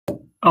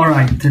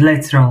Alright,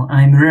 let's roll.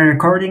 I'm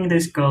re-recording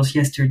this because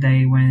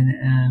yesterday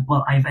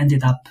I've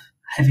ended up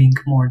having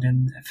more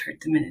than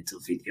 30 minutes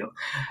of video.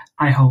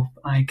 I hope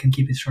I can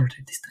keep it shorter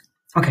this time.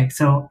 Okay,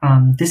 so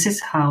this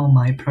is how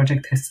my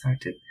project has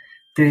started.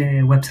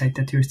 The website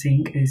that you're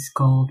seeing is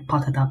called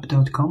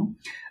patAKeyboard.com.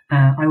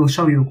 I will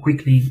show you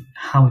quickly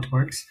how it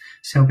works.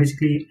 So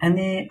basically,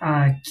 any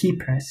key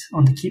press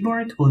on the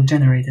keyboard will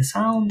generate a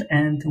sound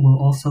and will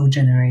also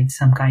generate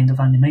some kind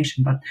of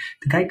animation. But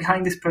the guy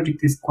behind this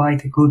project is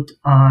quite a good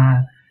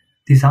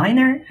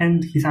designer,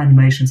 and his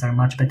animations are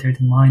much better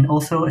than mine.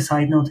 Also, a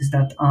side note is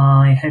that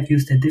I have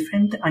used a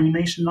different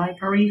animation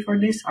library for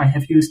this. I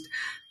have used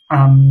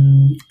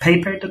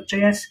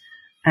paper.js,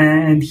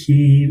 and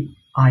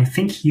I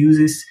think he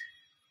uses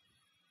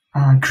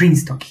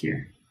Greenstock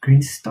here.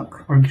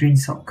 Greenstock or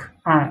Greensock?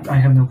 I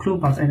have no clue,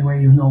 but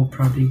anyway, you know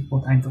probably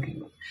what I'm talking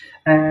about.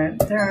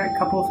 There are a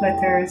couple of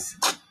letters.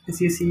 As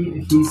you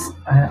see, his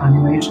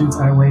animations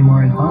are way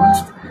more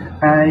advanced.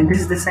 This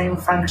is the same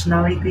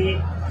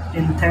functionality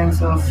in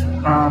terms of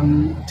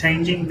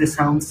changing the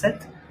sound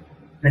set.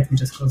 Let me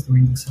just close the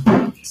window, so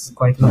it's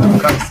quite a lot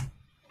of cars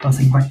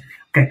passing by.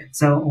 Okay,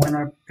 so when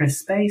I press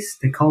space,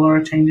 the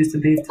color changes a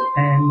bit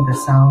and the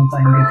sound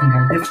I'm getting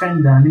are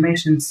different. The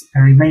animations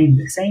remain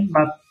the same,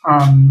 but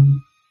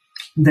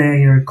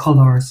their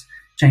colors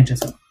change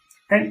as well.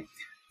 Okay,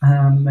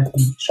 let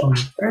me show you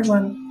the first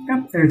one.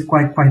 Yeah, there's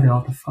quite a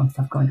lot of fun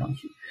stuff going on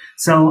here.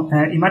 So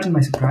imagine my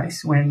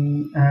surprise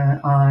when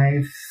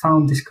I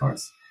found this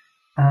course.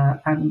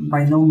 I'm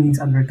by no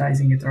means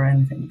advertising it or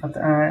anything, but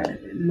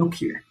look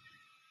here.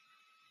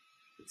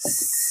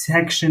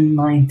 Section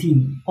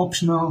 19,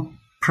 optional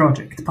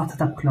project,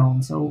 patAKeyboard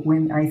clone. So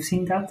when I've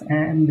seen that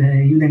and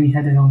Udemy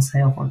had it on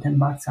sale for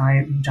 $10,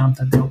 I jumped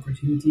at the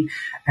opportunity,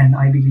 and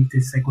I believe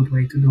this is a good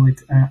way to do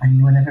it. I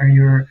mean, whenever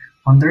you're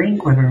wondering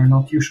whether or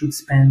not you should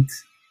spend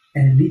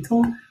a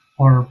little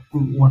or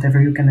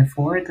whatever you can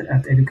afford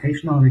at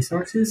educational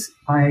resources,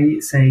 I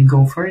say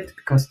go for it,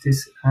 because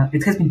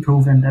it has been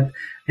proven that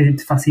it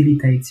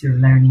facilitates your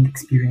learning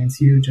experience.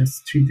 You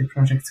just treat the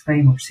projects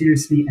way more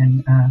seriously,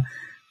 and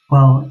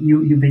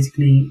you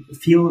basically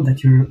feel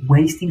that you're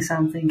wasting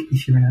something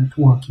if you're not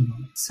working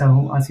on it.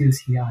 So as you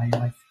see,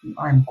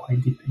 I'm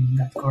quite deep in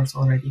that course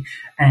already,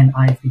 and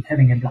I've been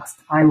having a blast.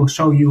 I will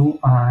show you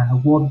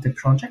what the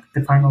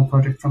final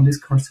project from this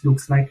course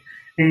looks like.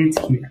 It's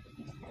here.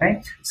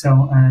 Okay,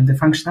 so the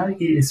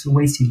functionality is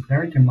way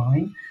simpler than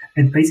mine.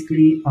 It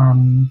basically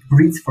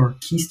reads for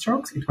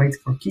keystrokes, it waits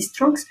for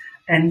keystrokes,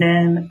 and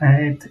then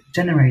it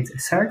generates a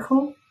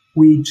circle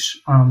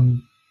which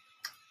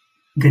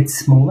gets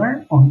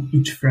smaller on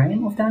each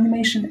frame of the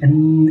animation,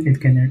 and it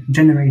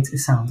generates a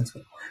sound as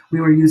well. We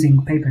were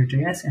using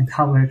paper.js and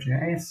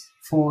howler.js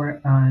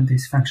for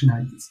these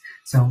functionalities.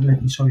 So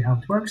let me show you how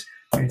it works.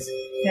 There's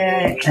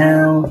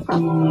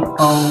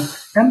L-E-O-M.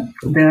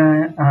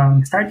 The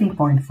starting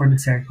point for the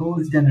circle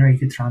is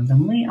generated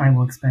randomly. I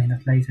will explain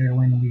that later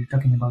when we're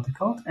talking about the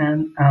code.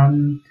 And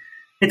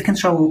it can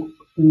show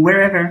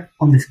wherever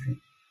on the screen.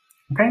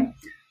 Okay?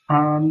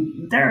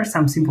 There are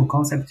some simple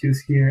concepts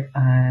used here,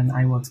 and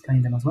I will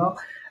explain them as well.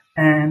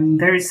 And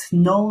there is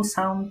no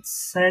sound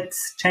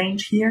sets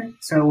change here.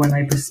 So when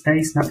I press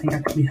space, nothing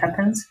actually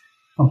happens.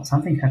 Oh,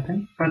 something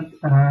happened, but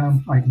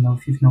I don't know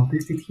if you've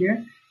noticed it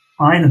here.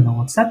 I don't know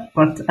what's up,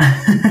 but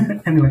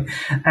anyway,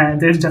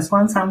 there's just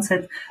one sound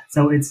set,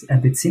 so it's a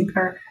bit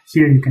simpler.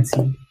 Here you can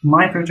see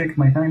my project,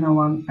 my final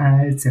one.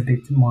 It's a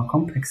bit more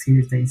complex.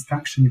 Here's the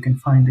instruction. You can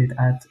find it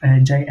at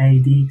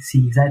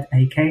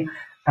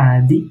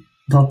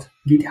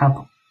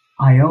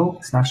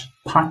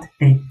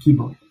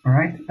jadczak.github.io/patAKeyboard. All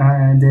right,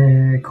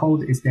 the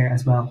code is there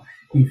as well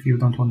if you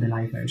don't want the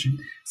live version.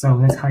 So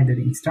let's hide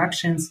the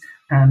instructions.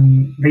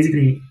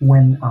 Basically,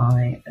 when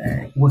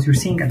what you're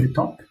seeing at the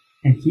top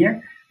and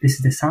here, this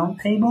is the sound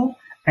table,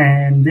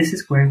 and this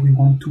is where we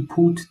want to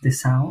put the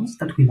sounds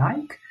that we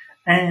like,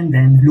 and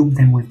then loop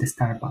them with the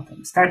start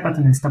button. Start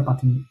button and stop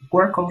button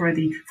work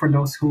already for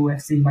those who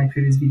have seen my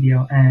previous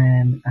video,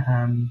 and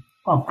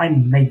I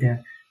made the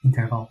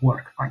interval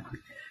work finally.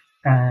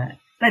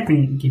 Let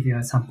me give you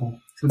a sample.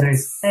 So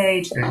there's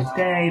H, there's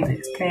J,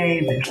 there's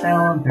K, there's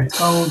L,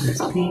 there's O, there's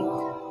P.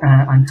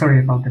 I'm sorry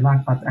about the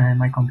lag, but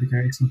my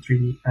computer is not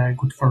really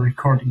good for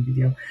recording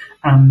video.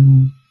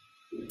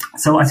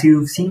 So as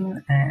you've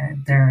seen,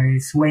 there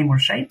is way more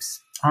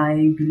shapes.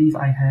 I believe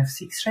I have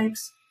 6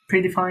 shapes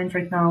predefined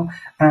right now.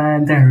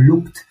 They're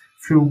looped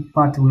through,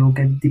 but we'll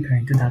get deeper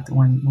into that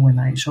when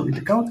I show you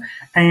the code.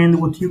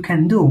 And what you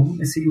can do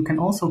is you can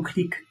also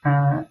click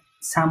all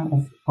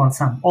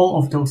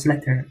of those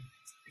letters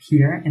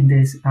here in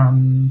this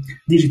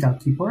digital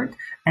keyboard,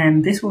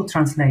 and this will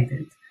translate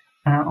it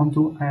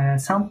onto a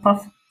sound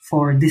path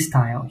for this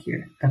tile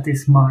here that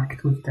is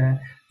marked with the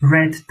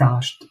red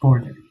dashed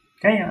border.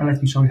 Okay, let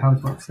me show you how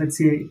it works. Let's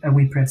say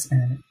we press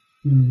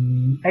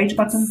H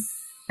button,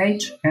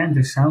 H, and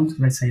the sound,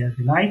 let's say that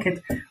we like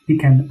it. We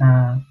can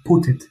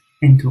put it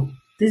into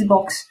this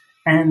box,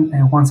 and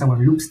once our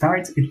loop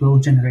starts, it will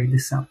generate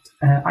this sound.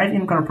 I've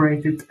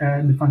incorporated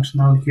the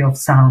functionality of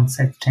sound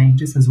set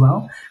changes as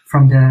well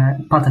from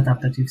the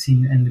patATab that you've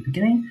seen in the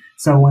beginning.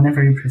 So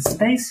whenever you press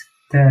space,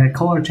 the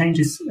color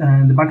changes,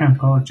 the background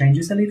color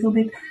changes a little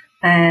bit,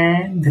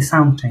 and the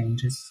sound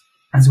changes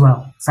as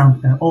well.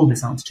 All the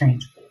sounds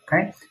change.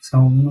 Okay,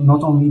 so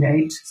not only the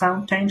H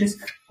sound changes,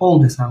 all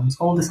the sounds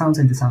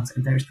in the sound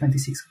set. There's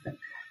 26 of them.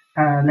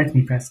 Let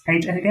me press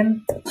H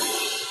again.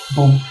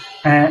 Boom.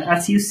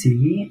 As you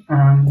see,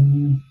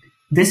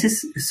 this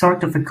is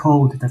sort of a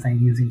code that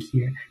I'm using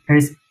here. There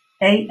is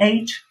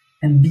AH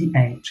and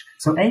BH.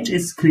 So H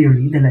is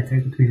clearly the letter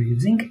that we're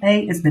using.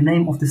 A is the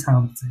name of the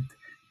sound set.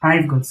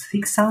 I've got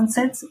 6 sound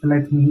sets.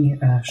 Let me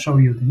show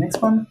you the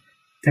next one.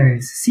 There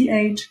is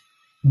CH,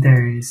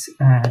 there is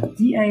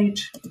DH,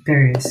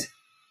 there is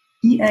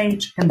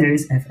EH, and there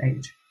is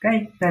FH.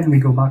 Okay, then we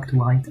go back to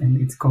white,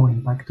 and it's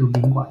going back to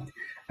being white.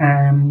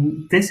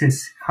 This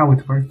is how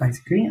it works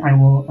basically. I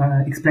will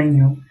explain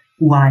you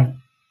why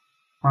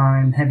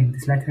I'm having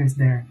these letters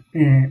there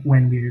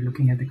when we're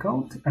looking at the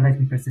code. Let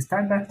me press the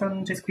start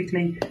button just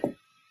quickly.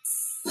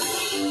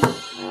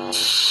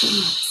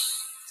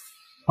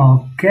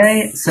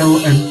 Okay, so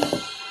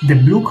the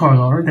blue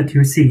color that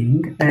you're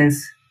seeing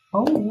is...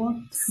 Oh, what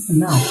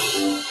now?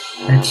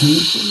 Let me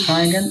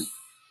try again.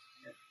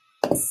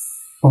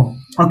 Oh,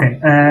 okay,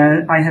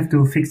 I have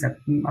to fix that.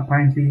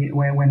 Apparently,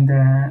 when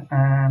the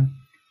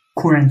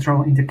current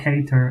row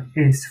indicator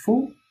is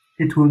full,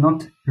 it will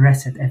not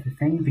reset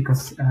everything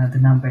because the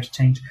numbers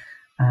change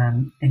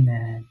in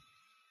a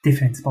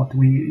different spot.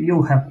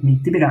 You'll help me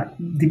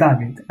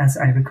debug it as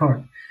I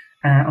record.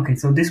 Okay,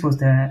 so this was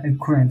the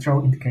current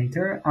row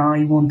indicator.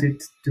 I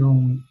wanted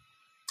to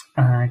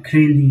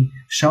clearly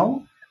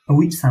show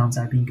which sounds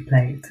are being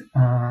played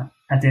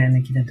at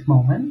any given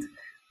moment.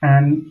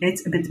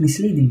 It's a bit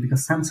misleading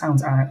because some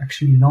sounds are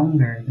actually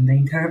longer than the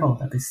interval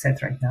that is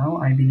set right now.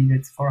 I believe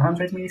it's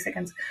 400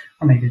 milliseconds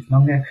or maybe it's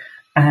longer.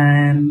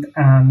 And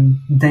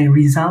they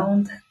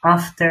resound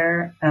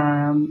after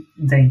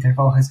the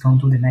interval has gone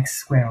to the next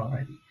square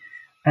already.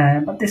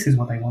 But this is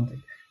what I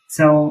wanted.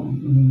 So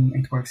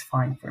it works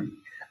fine for me.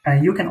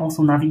 You can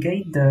also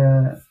navigate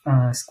the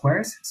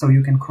squares, so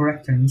you can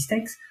correct your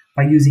mistakes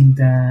by using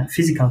the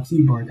physical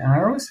keyboard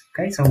arrows.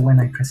 Okay, so when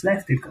I press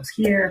left, it goes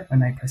here.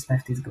 When I press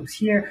left, it goes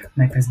here.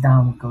 When I press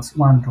down, it goes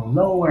one row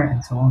lower,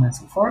 and so on and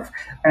so forth.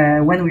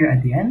 When we're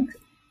at the end,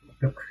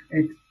 look,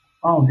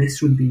 this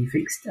should be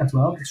fixed as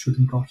well. This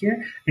shouldn't go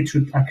here. It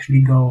should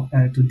actually go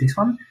to this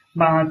one.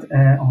 But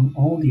on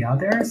all the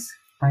others,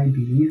 I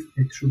believe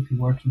it should be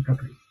working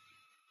properly.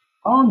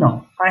 Oh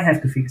no, I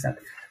have to fix that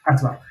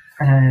as well.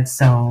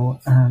 So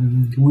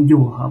you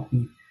will help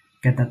me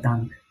get that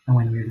done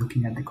when we're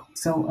looking at the code.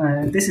 So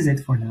this is it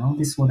for now.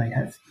 This is what I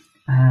have.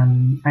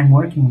 I'm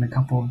working on a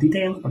couple of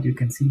details, but you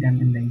can see them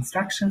in the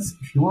instructions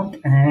if you want.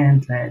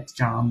 And let's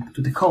jump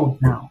to the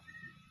code now.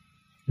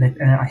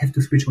 I have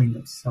to switch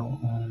windows, so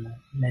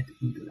let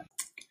me do that.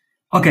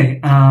 Okay,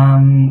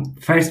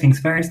 first things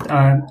first,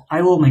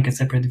 I will make a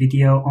separate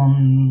video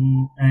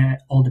on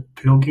all the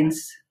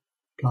plugins,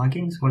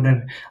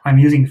 whatever, I'm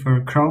using for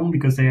Chrome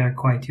because they are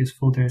quite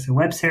useful. There's a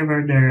web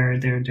server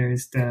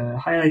there's the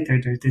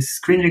highlighter, there's this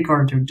screen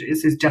recorder.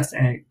 This is just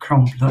a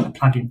Chrome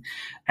plugin,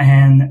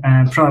 and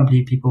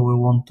probably people will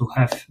want to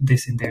have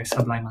this in their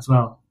Sublime as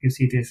well. You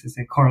see, this is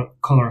a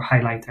color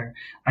highlighter.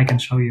 I can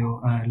show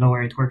you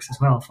lower it works as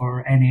well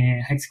for any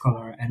hex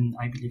color, and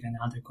I believe any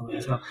other color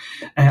as well.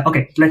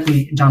 Okay, let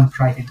me jump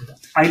right into that.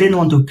 I didn't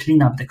want to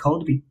clean up the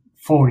code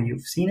before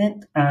you've seen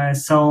it,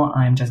 so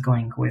I'm just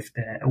going with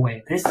the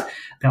way it is.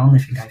 The only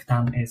thing I've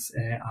done is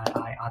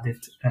I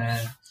added a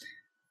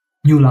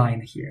new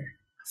line here.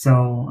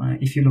 So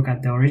if you look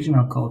at the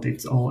original code,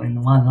 it's all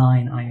in one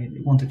line. I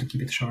wanted to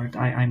keep it short.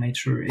 I made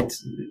sure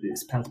it's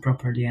spelled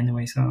properly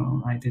anyway,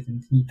 so I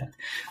didn't need that.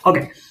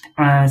 Okay,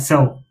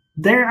 so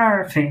there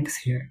are things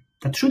here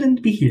that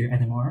shouldn't be here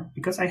anymore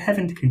because I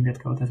haven't cleaned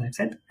that code, as I've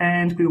said,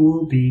 and we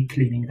will be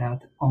cleaning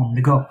that on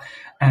the go.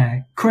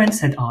 Current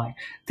set I.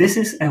 This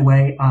is a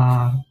way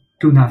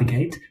to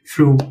navigate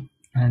through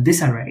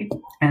this array,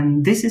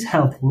 and this is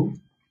helpful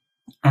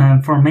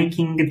for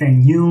making the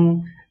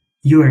new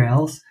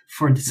URLs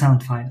for the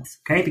sound files,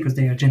 okay, because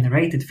they are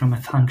generated from a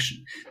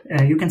function.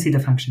 You can see the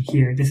function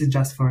here. This is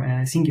just for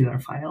a singular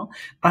file,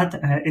 but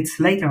it's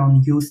later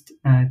on used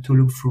to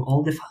look through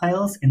all the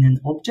files in an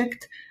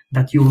object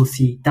that you will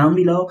see down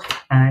below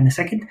in a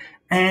second,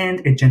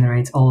 and it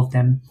generates all of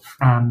them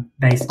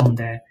based on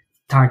the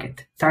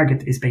target.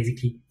 Target is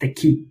basically the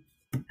key,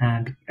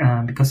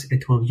 because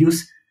it will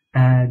use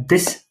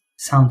this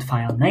sound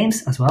file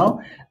names as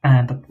well,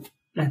 but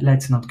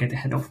let's not get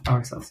ahead of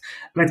ourselves.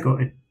 Let's go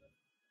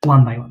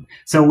one by one.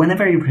 So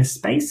whenever you press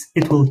space,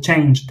 it will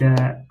change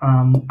the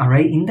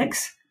array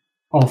index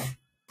of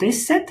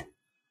this set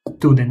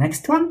to the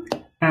next one.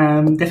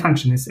 The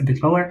function is a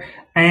bit lower,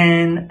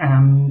 and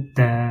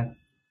the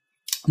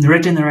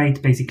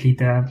regenerate basically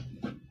the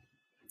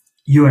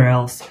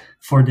URLs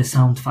for the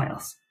sound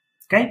files.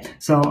 Okay,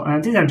 so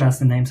these are just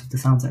the names of the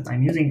sounds that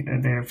I'm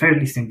using. They're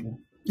fairly simple.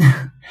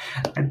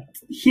 And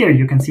here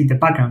you can see the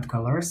background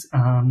colors.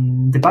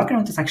 The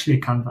background is actually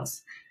a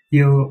canvas.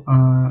 We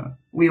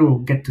will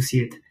get to see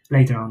it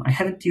later on. I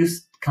haven't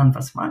used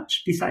canvas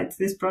much besides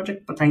this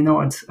project, but I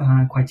know it's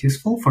quite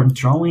useful for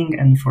drawing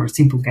and for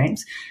simple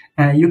games.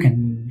 You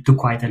can do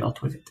quite a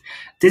lot with it.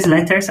 This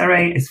letters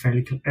array is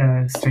fairly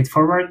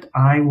straightforward.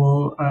 I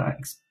will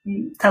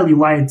tell you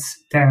why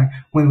it's there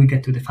when we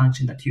get to the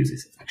function that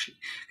uses it, actually.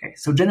 Okay,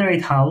 so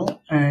generate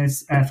howl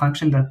is a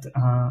function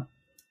that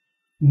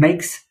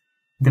makes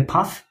the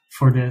path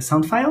for the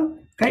sound file.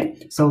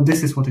 Okay, so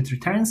this is what it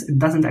returns. It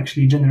doesn't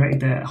actually generate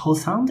the whole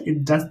sound.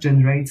 It just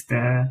generates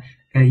the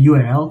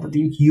URL that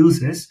it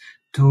uses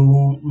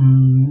to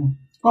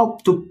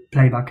to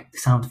play back the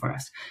sound for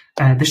us.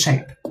 The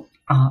shape.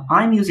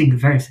 I'm using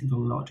very simple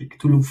logic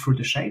to look through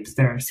the shapes.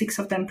 There are 6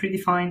 of them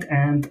predefined,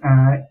 and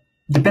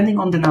depending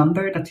on the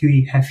number that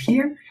we have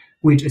here,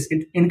 which is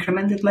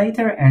incremented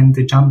later, and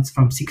it jumps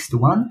from 6 to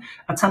 1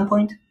 at some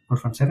point, or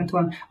from 7 to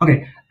 1.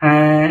 Okay,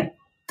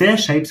 the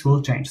shapes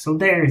will change. So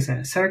there is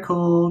a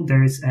circle,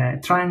 there is a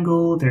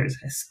triangle, there is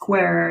a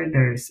square,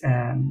 there is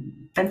a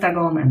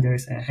pentagon, and there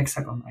is a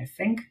hexagon, I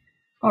think.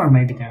 Or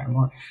maybe there are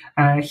more.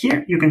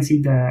 Here you can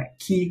see the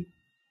key,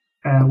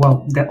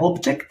 the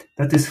object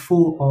that is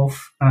full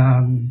of,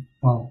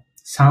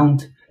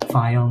 sound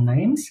file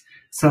names.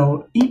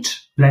 So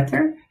each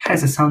letter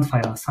has a sound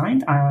file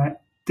assigned.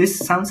 This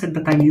sound set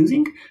that I'm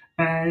using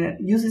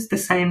uses the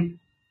same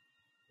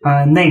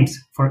names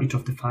for each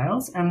of the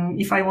files, and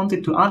if I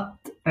wanted to add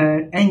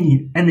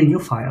any new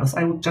files,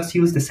 I would just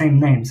use the same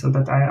name so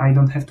that I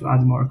don't have to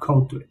add more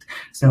code to it.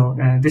 So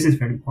this is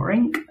very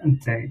boring,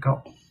 and there you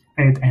go.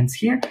 It ends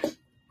here.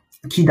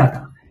 Key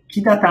data.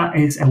 Key data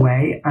is a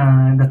way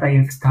that I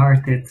have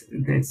started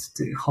this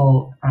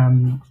whole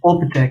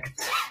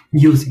object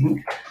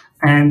using.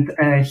 And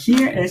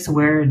here is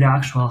where the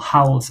actual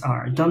howls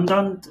are.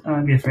 Don't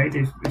be afraid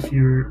if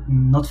you're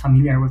not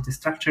familiar with the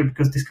structure,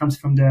 because this comes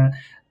from the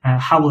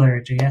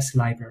Howler.js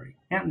library.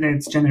 Yeah,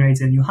 that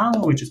generates a new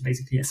howl, which is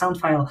basically a sound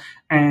file,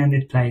 and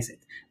it plays it.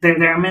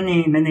 There are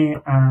many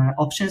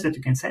options that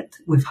you can set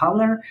with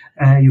Howler.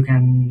 You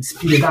can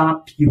speed it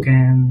up, you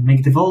can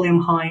make the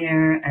volume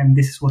higher, and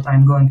this is what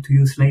I'm going to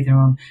use later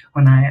on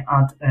when I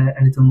add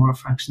a little more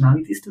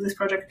functionalities to this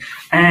project.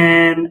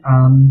 And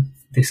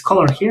this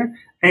color here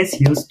is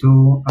used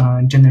to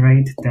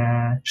generate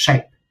the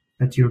shape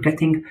that you're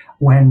getting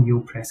when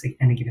you press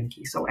any given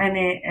key. So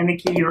any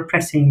key you're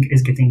pressing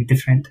is getting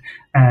different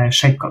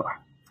shape color.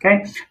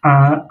 Okay,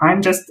 I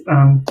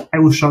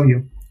will show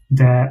you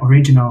the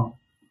original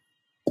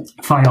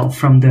file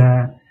from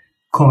the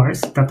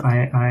course that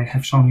I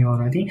have shown you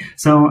already.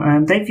 So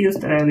they've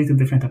used a little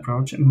different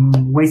approach,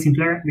 way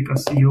simpler,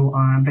 because you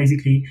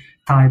basically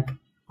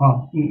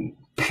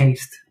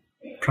paste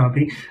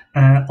probably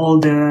all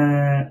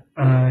the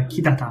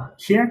key data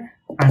here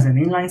as an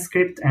inline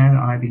script, and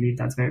I believe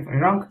that's very, very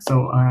wrong.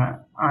 So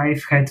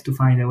I've had to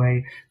find a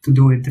way to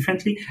do it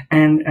differently.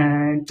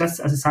 And just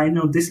as a side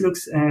note, this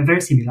looks very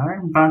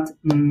similar, but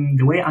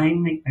the way I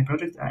make my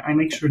project, I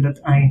make sure that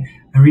I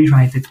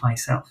rewrite it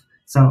myself.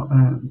 So,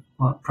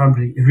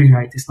 probably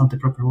rewrite is not the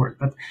proper word,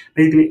 but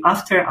basically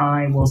after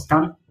I was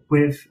done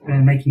with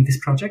making this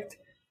project,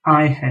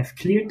 I have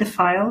cleared the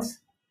files,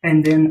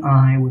 and then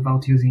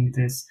without using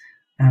this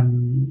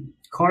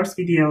course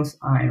videos,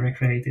 I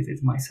recreated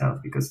it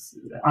myself, because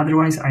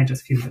otherwise I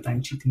just feel that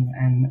I'm cheating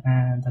and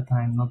that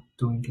I'm not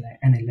doing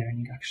any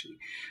learning actually.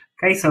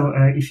 Okay, so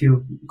if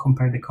you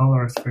compare the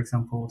colors, for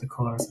example, the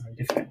colors are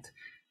different.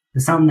 The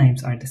sound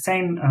names are the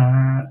same.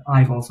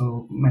 I've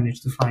also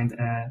managed to find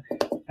a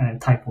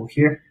typo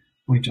here,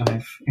 which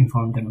I've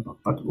informed them about,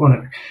 but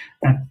whatever.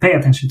 Pay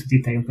attention to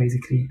detail,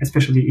 basically,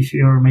 especially if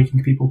you're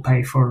making people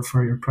pay for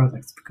your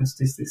products, because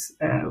this is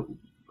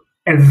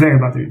a very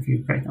bad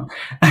review right now.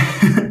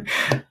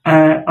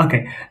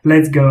 Okay,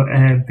 let's go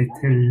a bit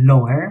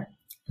lower.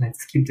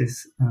 Let's keep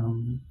this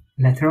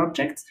letter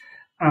objects.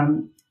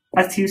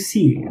 As you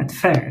see at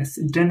first,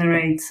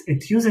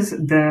 it uses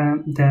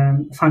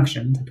the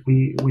function that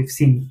we've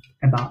seen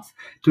above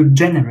to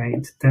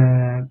generate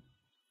the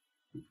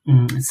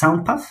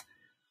sound path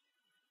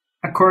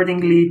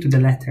accordingly to the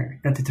letter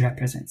that it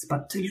represents.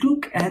 But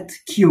look at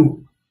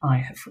Q. I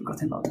have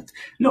forgotten about it.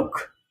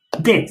 Look,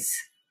 this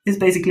is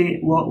basically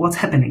what's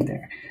happening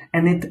there.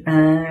 And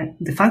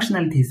the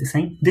functionality is the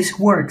same. This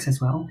works as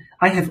well.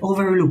 I have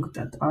overlooked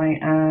that. I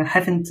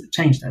haven't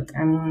changed that.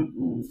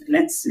 And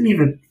let's leave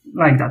it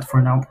like that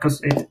for now,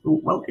 because it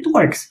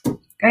works.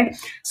 Okay?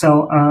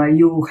 So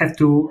you have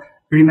to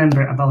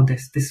remember about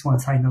this. This one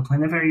side note.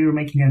 Whenever you're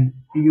making an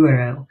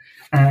URL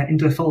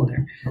into a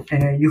folder,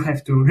 you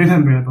have to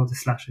remember about the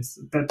slashes.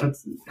 That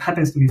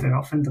happens to me very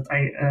often, that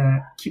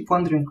I keep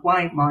wondering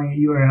why my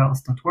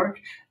URLs don't work.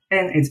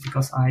 And it's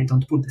because I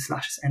don't put the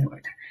slashes anywhere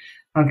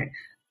there. Okay,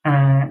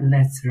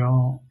 let's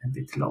roll a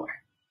bit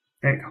lower.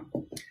 There you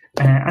go.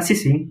 As you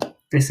see,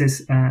 this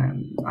is,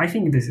 I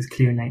think this is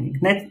clear naming.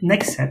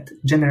 Next set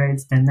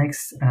generates the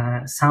next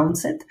sound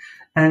set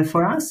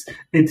for us.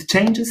 It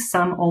changes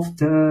some of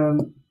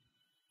the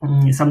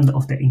some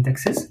of the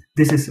indexes.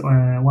 This is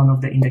one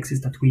of the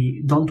indexes that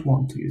we don't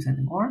want to use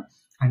anymore.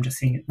 I'm just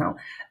seeing it now.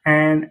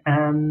 And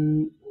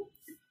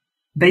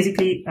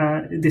basically,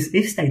 this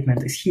if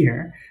statement is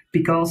here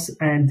because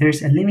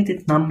there's a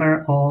limited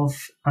number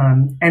of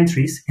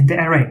entries in the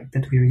array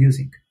that we're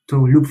using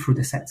to loop through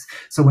the sets.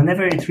 So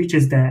whenever it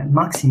reaches the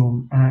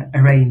maximum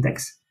array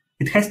index,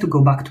 it has to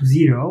go back to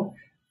 0,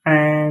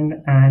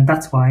 and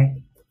that's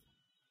why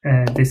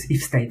this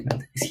if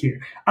statement is here.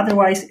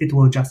 Otherwise, it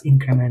will just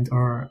increment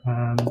or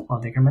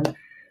decrement.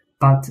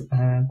 But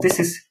this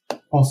is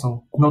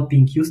also not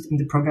being used in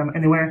the program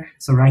anywhere.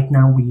 So right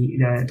now we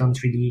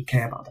don't really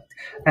care about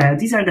it.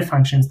 These are the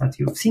functions that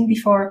you've seen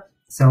before,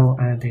 so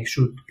they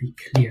should be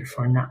clear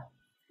for now.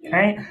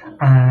 Okay,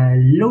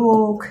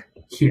 look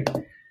here.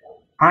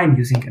 I'm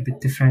using a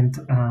bit different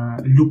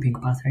looping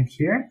pattern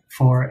here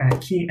for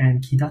key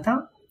and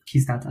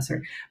keys data,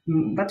 sorry.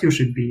 But you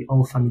should be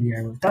all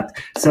familiar with that.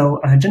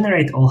 So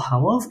generate all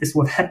howls is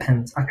what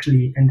happens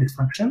actually in this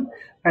function.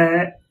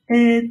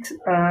 It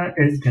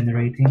is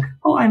generating.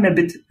 Oh, I'm a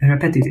bit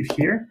repetitive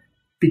here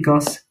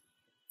because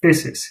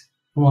this is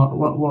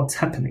what's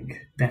happening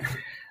there.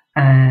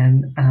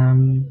 And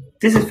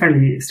this is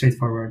fairly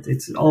straightforward.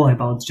 It's all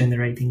about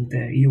generating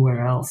the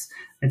URLs.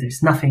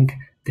 There's nothing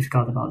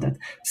difficult about that.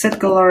 Set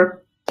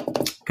color,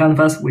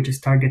 canvas, which is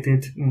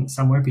targeted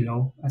somewhere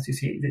below. As you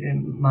see,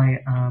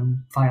 my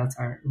files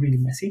are really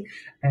messy.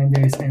 And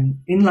there's an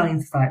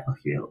inline style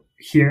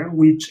here,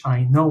 which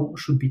I know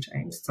should be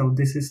changed. So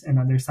this is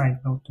another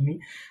side note to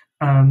me.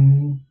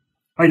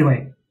 By the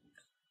way,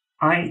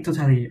 I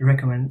totally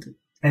recommend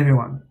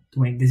everyone to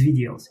make these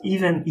videos,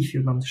 even if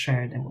you don't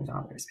share them with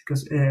others,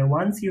 because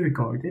once you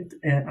record it,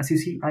 as you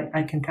see,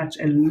 I can catch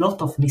a lot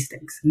of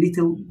mistakes,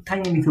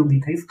 tiny little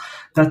details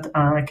that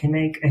can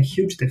make a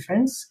huge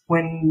difference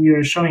when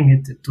you're showing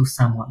it to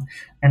someone.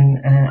 And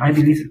I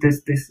believe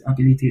this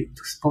ability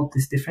to spot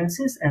these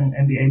differences and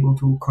be able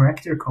to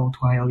correct your code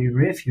while you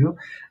review,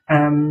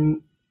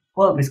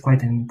 well, it's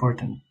quite an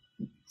important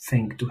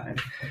thing to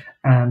have.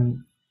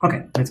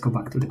 Okay, let's go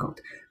back to the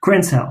code.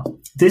 Current cell.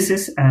 This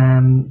is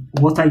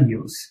what I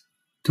use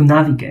to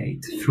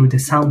navigate through the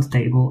sound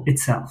table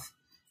itself.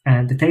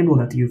 The table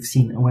that you've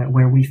seen,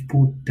 where we've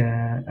put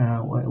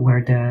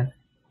where the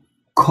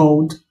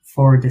code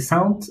for the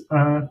sound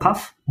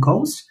path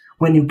goes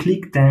when you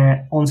click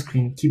the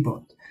on-screen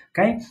keyboard.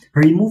 Okay,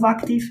 remove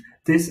active.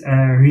 This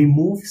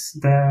removes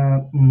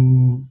the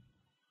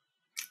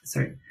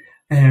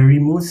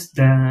removes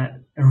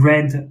the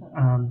red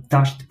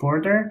dashed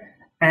border.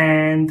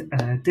 And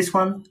this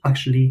one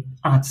actually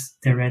adds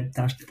the red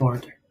dashed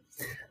border.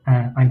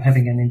 I'm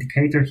having an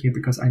indicator here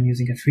because I'm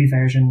using a free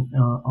version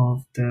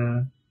of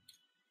the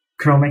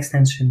Chrome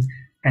extension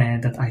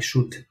that I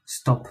should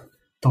stop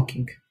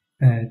talking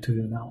to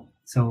you now.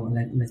 So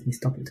let me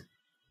stop it.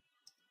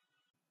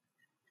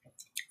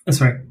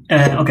 Sorry.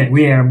 Okay,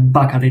 we are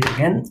back at it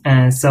again.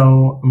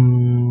 So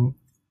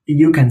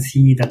you can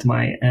see that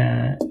my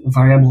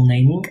variable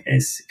naming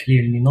is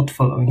clearly not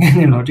following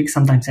any logic.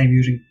 Sometimes I'm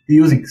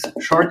using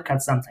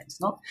shortcuts, sometimes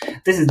not.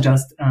 This is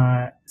just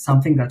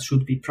something that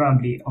should be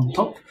probably on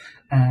top,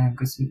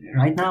 because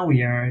right now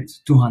we are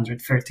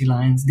 230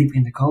 lines deep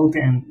in the code,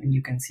 and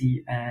you can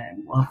see,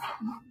 well,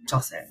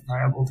 just a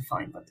variable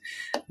defined, but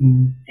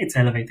it's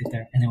elevated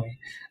there anyway.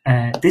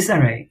 This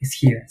array is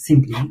here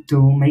simply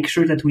to make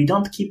sure that we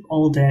don't keep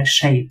all the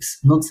shapes,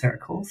 not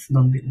circles,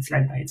 don't be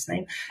misled by its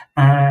name,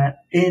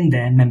 in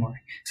the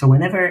memory. So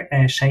whenever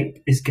a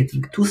shape is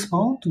getting too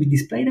small to be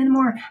displayed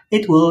anymore,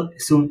 it will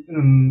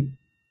soon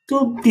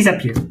to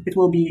disappear. It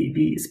will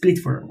be split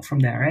from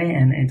the array,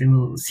 and it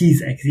will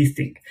cease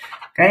existing.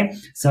 Okay,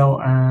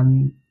 so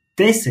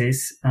this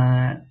is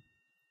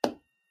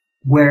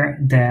where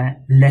the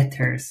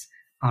letters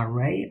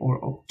array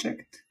or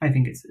object, I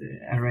think it's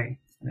array.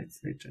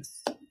 Let's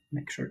just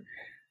make sure.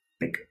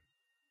 Pick.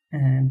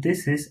 And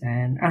this is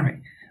an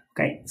array.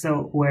 Okay,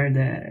 so where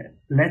the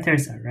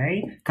letters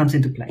array comes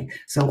into play.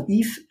 So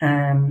if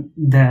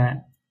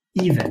the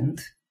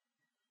event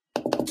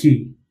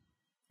key,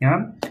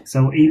 yeah,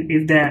 so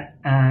if the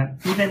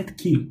event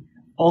key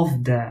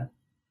of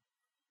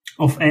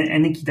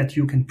any key that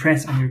you can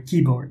press on your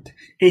keyboard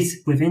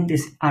is within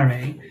this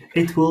array,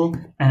 it will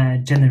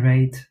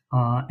generate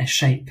a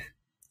shape.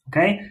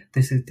 Okay,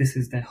 this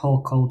is the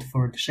whole code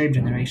for the shape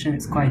generation.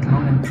 It's quite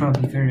long and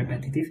probably very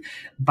repetitive,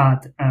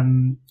 but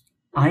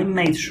I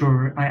made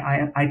sure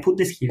I put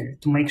this here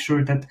to make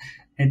sure that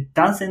it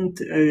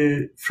doesn't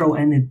throw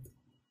any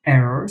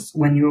errors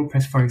when you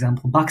press, for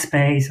example,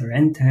 backspace or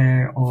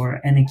enter or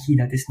any key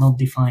that is not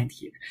defined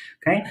here.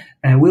 Okay,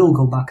 we'll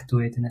go back to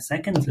it in a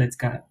second. Let's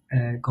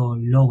go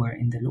lower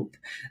in the loop.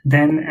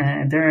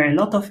 Then there are a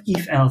lot of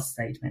if-else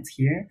statements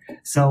here.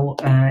 So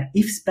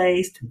if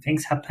space, then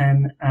things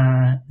happen.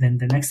 Then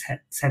the next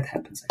set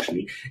happens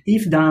actually.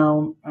 If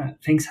down,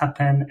 things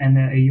happen,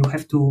 and you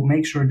have to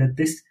make sure that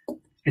this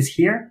is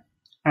here.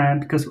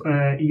 Because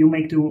you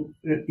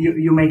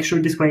make sure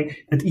this way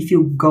that if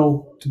you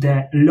go to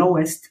the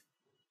lowest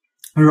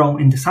row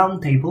in the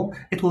sound table,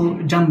 it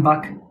will jump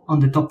back on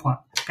the top one.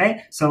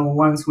 Okay, so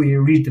once we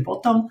reach the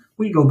bottom,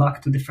 we go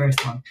back to the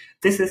first one.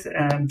 This is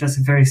just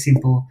a very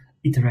simple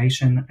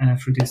iteration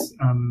through this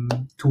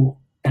two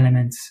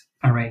elements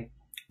array,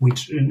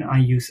 which I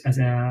use as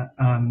a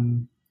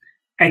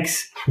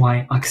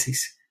XY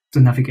axis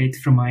to navigate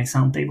through my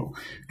sound table.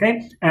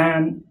 Okay,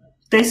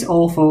 this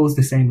all follows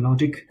the same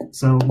logic.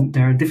 So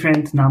there are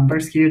different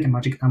numbers here. The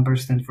magic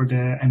numbers stand for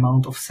the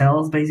amount of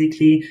cells,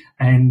 basically,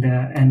 and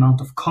the amount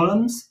of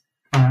columns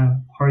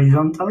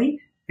horizontally.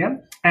 Yeah,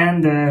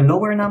 and the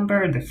lower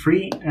number, the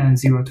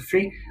 0 to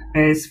 3,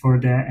 is for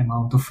the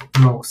amount of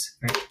rows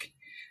vertically.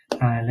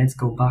 Let's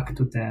go back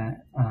to the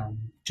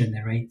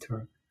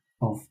generator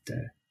of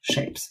the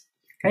shapes.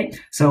 Okay,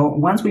 so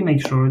once we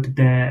make sure that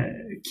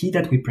the key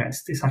that we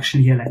pressed is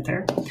actually a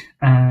letter,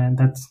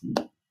 that's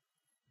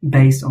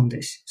based on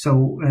this.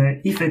 So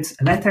if it's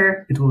a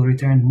letter, it will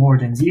return more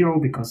than 0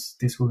 because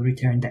this will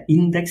return the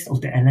index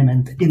of the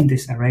element in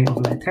this array of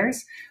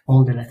letters.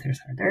 All the letters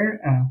are there,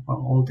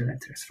 well, all the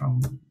letters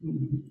from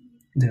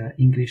the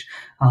English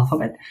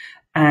alphabet,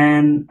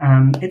 and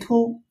it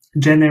will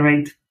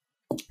generate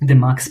the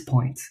max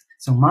points.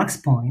 So max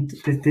point,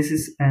 this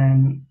is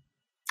the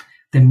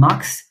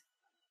max.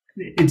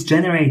 It's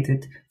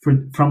generated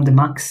from the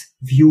max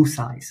view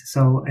size.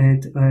 So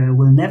it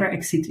will never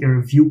exceed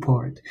your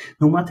viewport,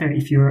 no matter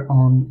if you're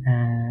on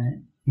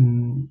a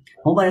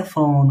mobile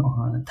phone or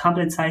on a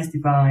tablet-sized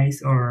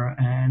device, or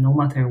no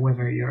matter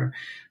whether your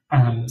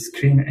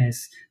screen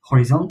is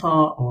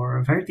horizontal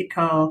or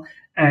vertical.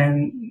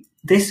 And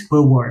this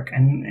will work.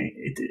 And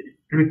it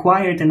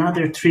required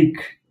another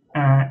trick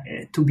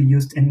to be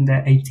used in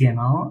the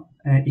HTML.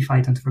 If I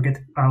don't forget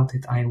about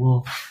it, I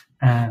will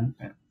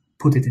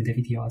put it in the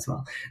video as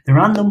well. The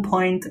random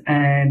point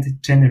and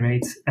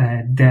generates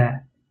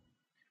the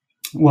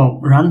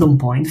random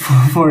point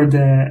for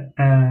the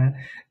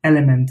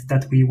element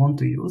that we want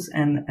to use,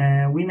 and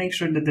we make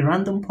sure that the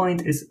random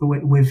point is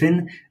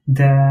within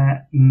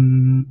the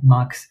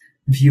max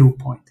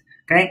viewpoint.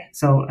 Okay,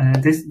 so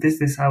this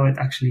is how it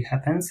actually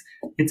happens.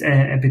 It's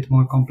a bit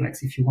more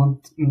complex. If you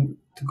want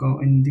to go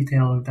in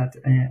detail, that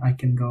I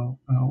can go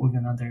with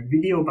another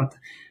video, but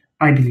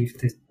I believe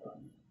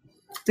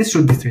this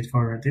should be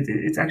straightforward.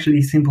 It's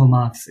actually simple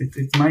maths.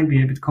 It might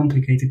be a bit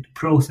complicated to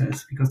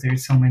process because there are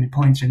so many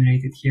points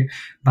generated here,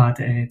 but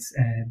it's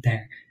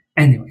there.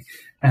 Anyway,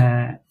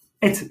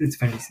 it's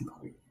very simple.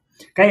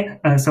 Okay,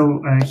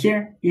 so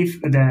here, if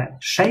the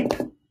shape,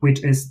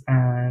 which is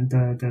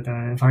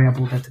the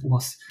variable that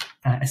was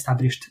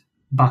established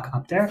back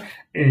up there,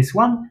 is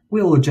 1,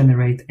 we will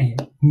generate a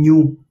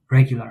new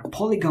regular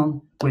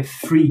polygon with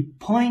 3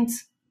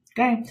 points.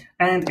 Okay,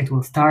 and it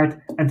will start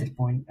at this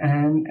point,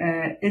 and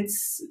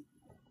it's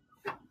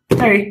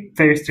very,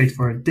 very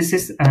straightforward. This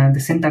is the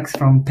syntax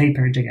from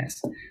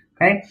paper.js.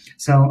 Okay,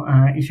 so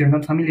if you're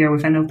not familiar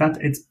with any of that,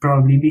 it's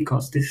probably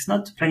because this is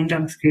not plain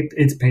JavaScript,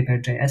 it's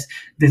paper.js.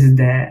 This is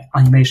the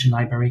animation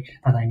library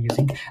that I'm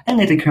using, and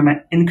it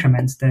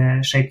increments the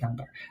shape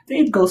number.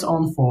 It goes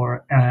on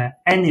for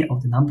any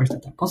of the numbers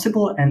that are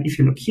possible, and if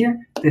you look here,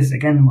 this is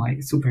again my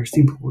super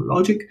simple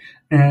logic.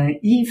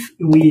 If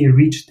we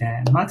reach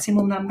the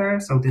maximum number,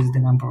 so this is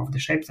the number of the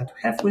shapes that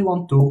we have, we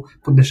want to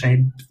put the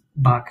shape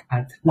back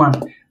at 1.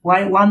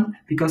 Why 1?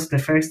 Because the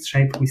first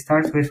shape we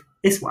start with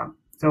is 1.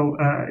 So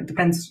it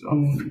depends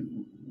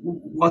on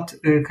what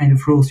kind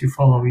of rules you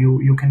follow.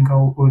 You can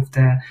go with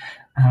the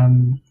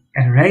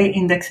array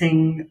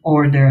indexing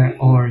order,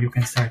 or you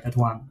can start at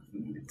 1.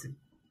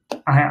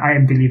 I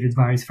believe it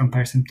varies from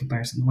person to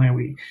person where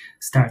we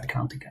start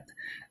counting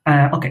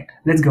at. Okay,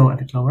 let's go a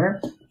bit lower.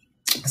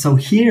 So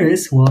here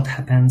is what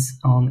happens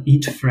on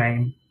each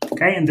frame.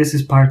 Okay, and this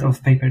is part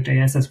of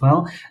paper.js as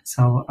well.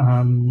 So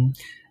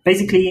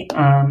basically,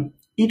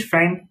 each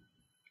frame,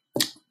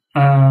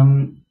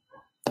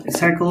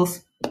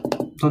 circles,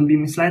 don't be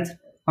misled,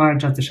 are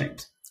just the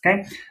shapes.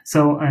 Okay,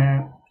 so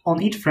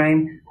on each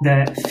frame,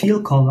 the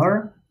fill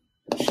color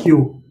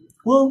hue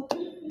will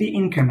be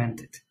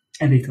incremented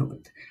a little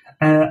bit.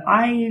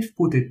 I've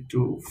put it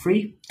to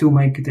 3 to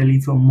make it a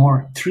little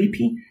more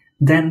trippy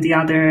than the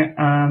other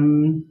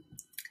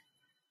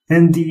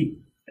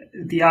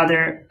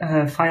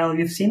file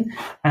you've seen,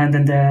 and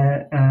then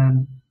the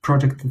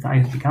project that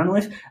I've begun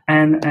with.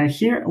 And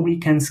here we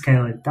can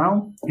scale it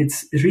down.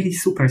 It's really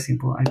super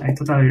simple. I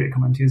totally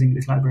recommend using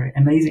this library.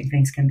 Amazing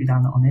things can be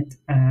done on it,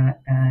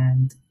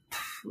 and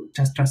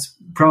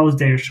just browse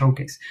their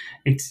showcase.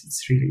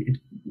 It's really, it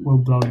will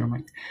blow your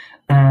mind.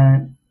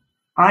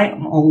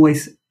 I'm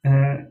always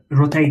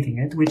rotating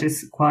it, which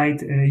is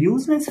quite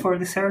useless for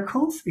the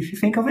circles, if you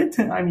think of it.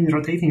 I mean,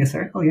 rotating a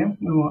circle, yeah,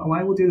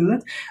 why would you do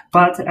that?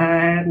 But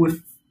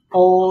with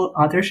all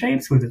other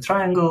shapes, with the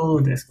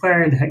triangle, the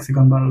square, the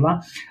hexagon, blah, blah, blah,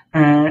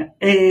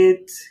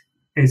 it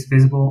is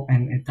visible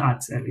and it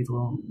adds a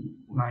little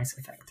nice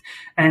effect.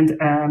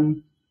 And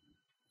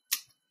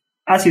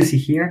as you see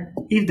here,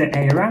 if the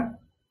area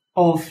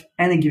of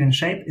any given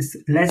shape is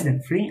less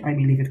than 3, I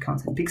believe it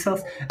counts in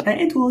pixels,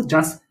 it will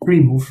just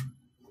remove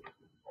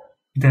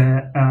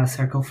the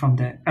circle from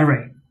the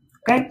array.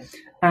 Okay,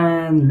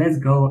 and let's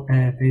go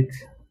a bit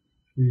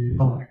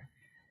lower.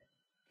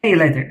 K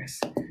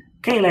letters.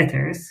 K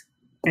letters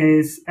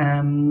is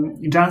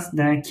just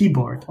the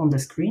keyboard on the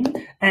screen,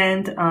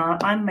 and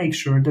I make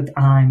sure that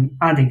I'm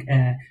adding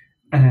a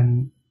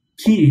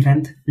key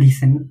event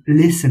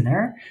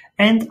listener,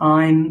 and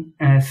I'm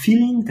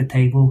filling the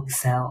table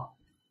cell.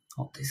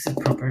 Oh, this is a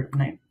proper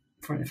name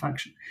for the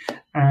function.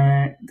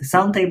 The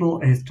sound table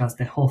is just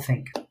the whole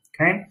thing.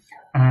 Okay,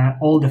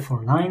 all the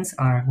 4 lines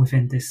are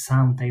within this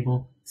sound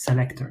table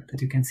selector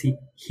that you can see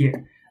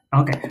here.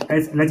 Okay,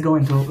 let's go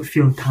into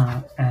fill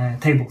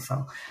table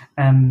cell.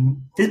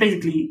 This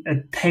basically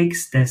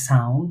takes the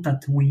sound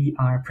that we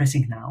are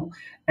pressing now,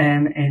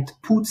 and it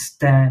puts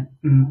the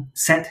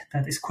set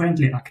that is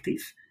currently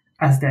active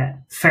as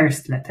the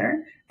first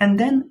letter, and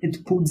then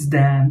it puts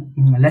the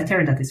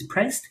letter that is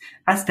pressed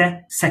as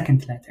the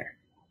second letter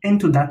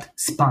into that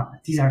span.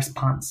 These are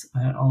spans,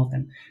 all of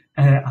them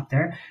up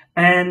there,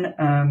 and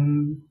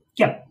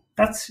yeah.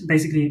 That's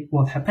basically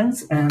what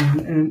happens.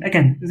 And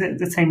again,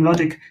 the same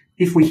logic.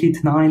 If we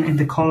hit 9 in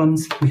the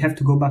columns, we have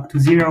to go back to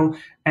 0,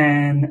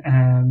 and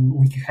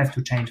we have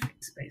to change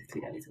things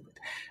basically a little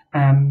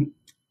bit.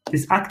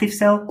 This active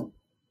cell,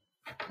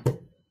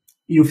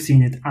 you've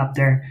seen it up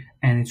there,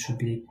 and it should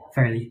be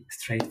fairly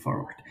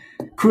straightforward.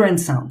 Current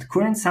sound.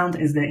 Current sound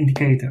is the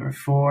indicator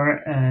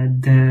for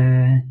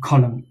the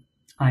column,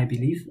 I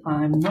believe.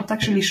 I'm not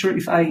actually sure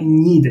if I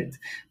need it,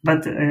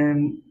 but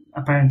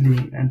apparently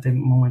at the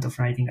moment of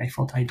writing I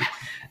thought I do.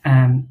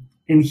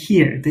 In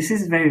here, this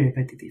is very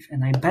repetitive,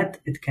 and I bet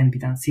it can be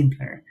done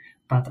simpler,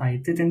 but I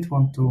didn't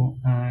want to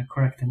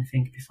correct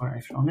anything before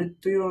I've shown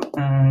it to you.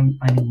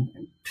 I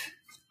mean,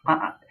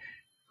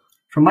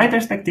 from my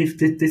perspective,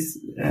 this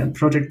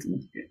project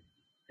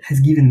has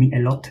given me a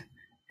lot,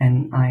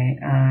 and I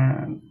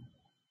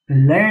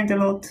learned a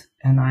lot,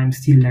 and I'm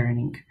still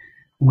learning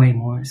way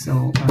more.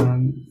 So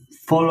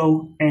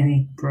follow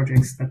any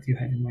projects that you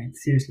have in mind,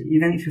 seriously.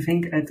 Even if you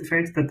think at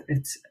first that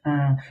it's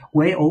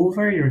way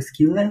over your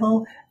skill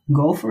level,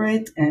 go for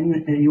it,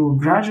 and you will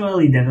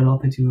gradually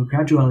develop it, you will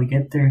gradually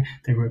get there.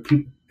 There will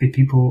be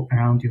people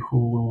around you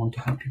who will want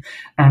to help you.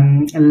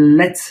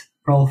 Let's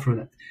roll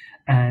through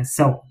that.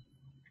 So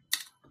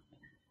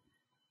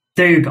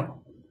there you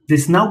go.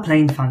 This now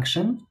playing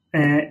function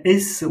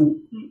is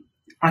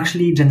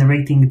actually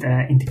generating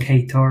the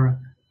indicator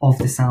of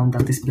the sound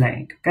that is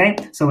playing. Okay,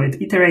 so it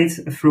iterates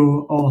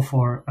through all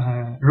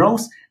 4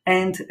 rows,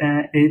 and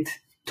it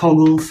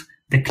toggles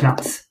the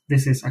class.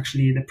 This is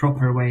actually the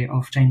proper way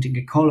of changing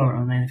a color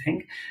on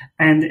anything,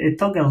 and it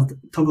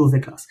toggles the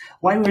class.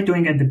 Why we're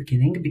doing it at the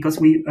beginning? Because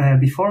we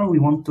before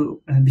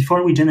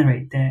we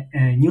generate the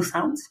new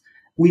sounds,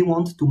 we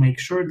want to make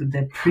sure that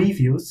the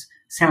previous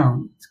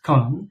sound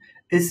column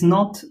is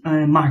not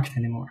marked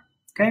anymore.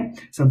 Okay,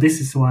 so this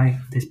is why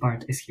this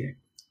part is here.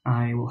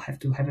 I will have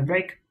to have a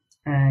break.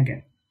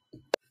 Again.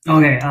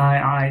 Okay,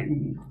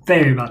 I'm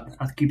very bad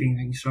at keeping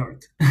things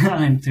short.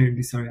 I'm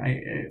terribly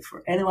sorry.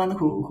 For anyone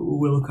who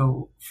will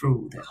go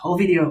through the whole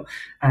video,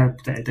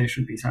 there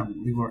should be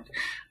some reward.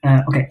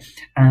 Okay,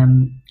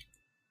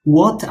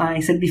 what I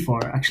said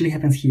before actually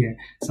happens here.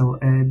 So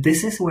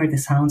this is where the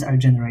sounds are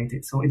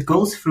generated. So it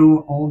goes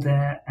through all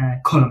the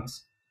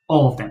columns,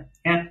 all of them.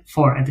 Yeah,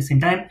 4 at the same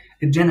time.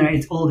 It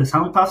generates all the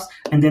sound paths,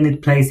 and then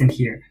it plays them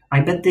here. I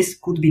bet this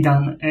could be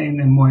done in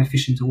a more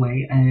efficient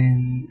way,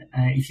 and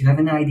if you have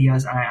any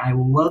ideas, I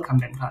will welcome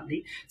them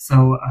gladly.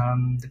 So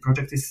the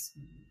project is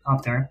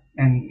up there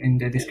and in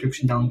the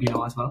description down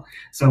below as well.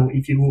 So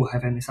if you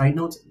have any side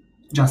notes,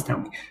 just tell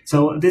me.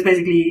 So this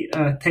basically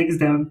takes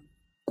the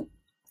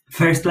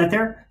first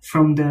letter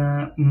from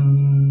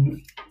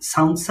the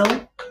sound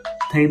cell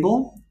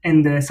table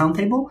in the sound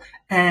table,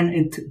 and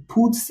it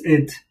puts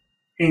it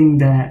in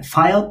the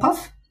file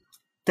path.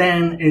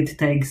 Then it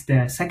takes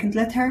the second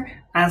letter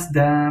as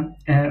the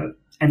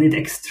and it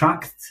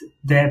extracts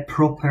the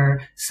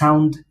proper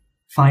sound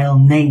file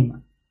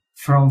name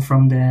from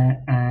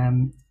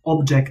the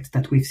object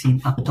that we've seen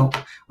up top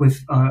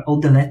with all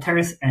the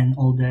letters and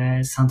all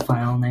the sound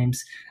file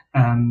names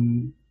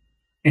in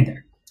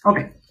there.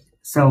 Okay,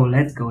 so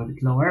let's go a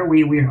bit lower.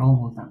 We're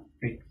almost done.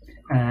 Great.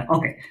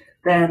 Okay.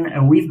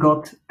 Then we've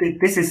got,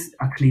 this is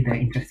actually the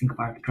interesting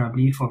part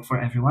probably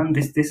for everyone.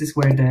 This is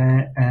where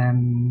the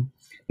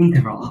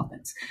interval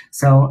happens.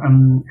 So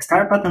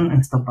start button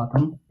and stop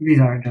button, these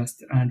are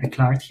just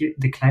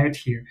declared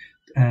here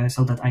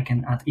so that I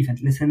can add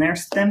event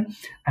listeners to them.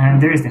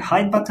 And there is the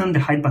hide button.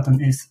 The hide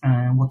button is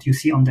what you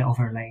see on the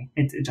overlay.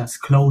 It's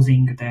just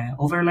closing the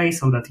overlay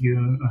so that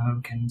you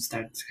can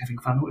start having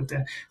fun with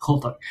the whole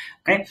toy.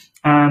 Okay,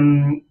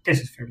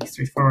 this is fairly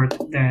straightforward.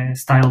 The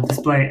style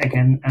display,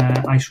 again,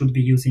 I should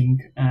be using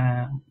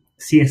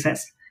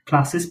CSS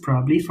classes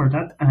probably for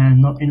that,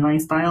 not inline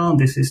style.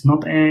 This is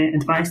not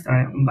advanced.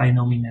 I'm by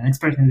no means an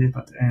expert in it,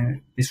 but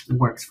this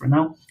works for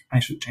now. I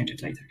should change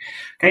it later.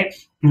 Okay.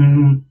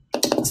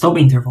 Stop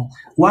interval.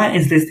 Why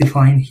is this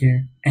defined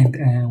here, and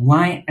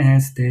why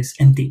is this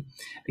empty?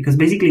 Because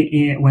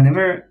basically,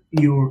 whenever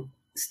you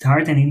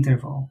start an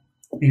interval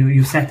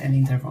you set an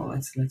interval.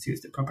 Let's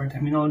use the proper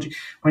terminology.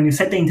 When you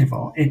set the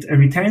interval, it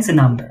returns a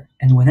number,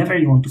 and whenever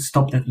you want to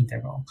stop that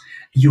interval,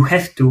 you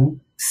have to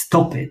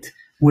stop it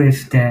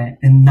with the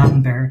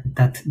number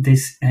that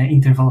this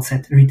interval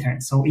set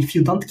returns. So if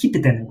you don't keep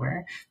it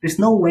anywhere, there's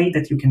no way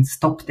that you can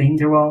stop the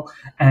interval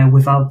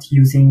without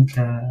using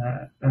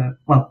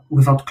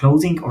without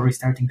closing or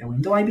restarting the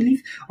window, I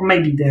believe. Or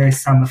maybe there is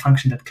some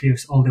function that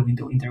clears all the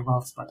window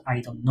intervals, but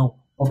I don't know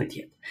of it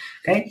yet.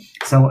 Okay,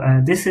 so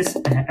this is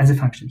as a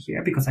function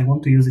here because I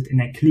want to use it in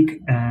a click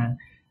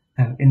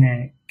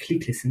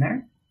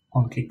listener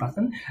on click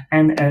button,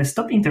 and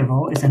stop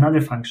interval is another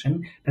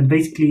function that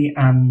basically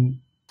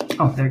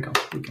oh, there we go.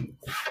 We can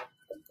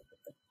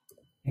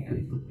make a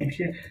little change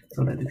here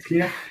so that it's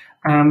clear.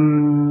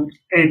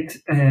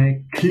 It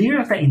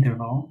clears the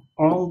interval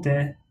of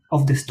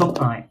the stop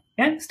I.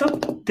 Yeah,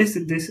 stop. This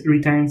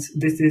returns.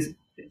 This is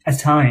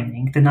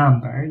assigning the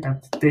number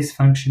that this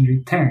function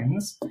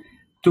returns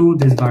to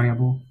this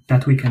variable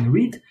that we can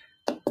read.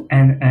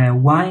 And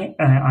why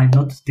I'm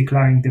not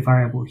declaring the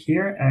variable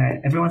here,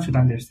 everyone should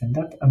understand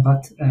that,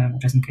 but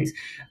just in case,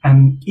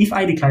 if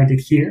I declared it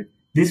here,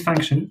 this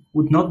function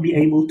would not be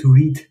able to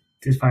read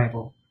this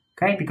variable,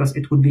 okay? Because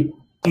it would be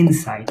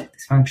inside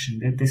this function,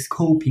 that the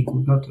scoping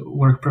would not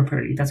work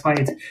properly. That's why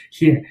it's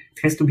here. It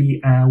has to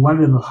be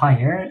one level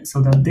higher so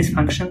that this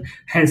function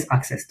has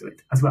access to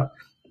it as well.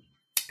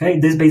 Okay,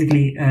 this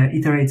basically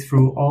iterates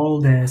through all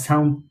the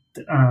sound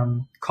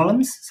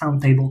columns,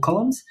 sound table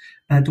columns,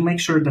 to make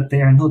sure that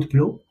they are not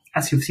blue.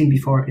 As you've seen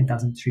before, it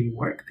doesn't really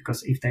work,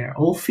 because if they are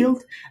all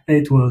filled,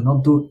 it will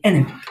not do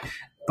anything.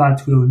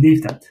 But we'll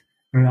leave that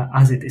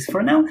as it is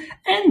for now,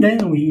 and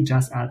then we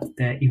just add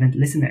the event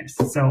listeners.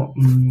 So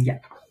yeah,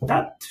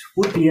 that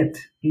would be it.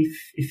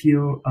 If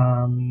you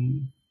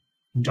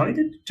enjoyed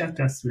it,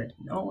 just let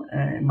me know.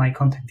 My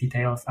contact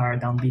details are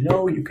down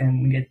below. You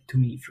can get to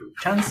me through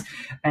chance,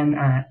 and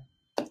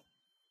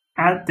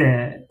at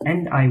the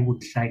end, I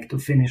would like to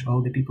finish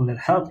all the people that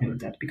helped me with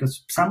that,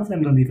 because some of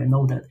them don't even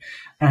know that.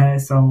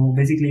 So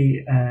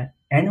basically,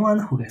 anyone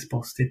who has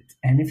posted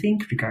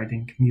anything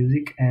regarding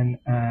music and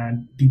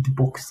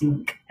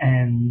beatboxing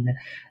and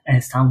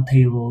sound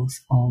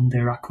tables on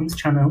the Raccoons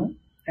channel,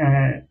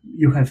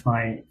 you have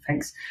my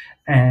thanks.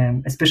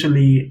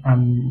 Especially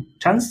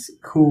Chance,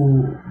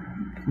 who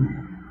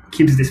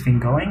keeps this thing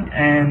going,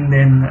 and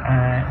then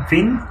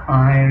Vin,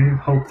 I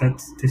hope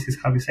that this is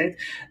how you say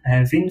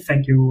it. Vin,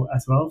 thank you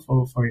as well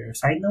for your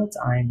side notes.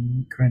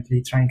 I'm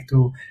currently trying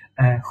to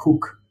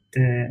hook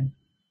the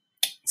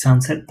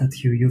sound set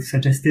that you've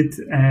suggested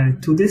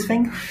to this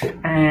thing,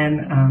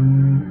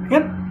 and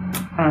yep,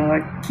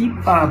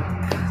 keep up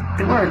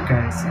the work,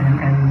 guys,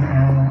 and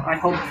I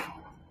hope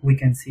we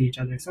can see each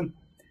other soon.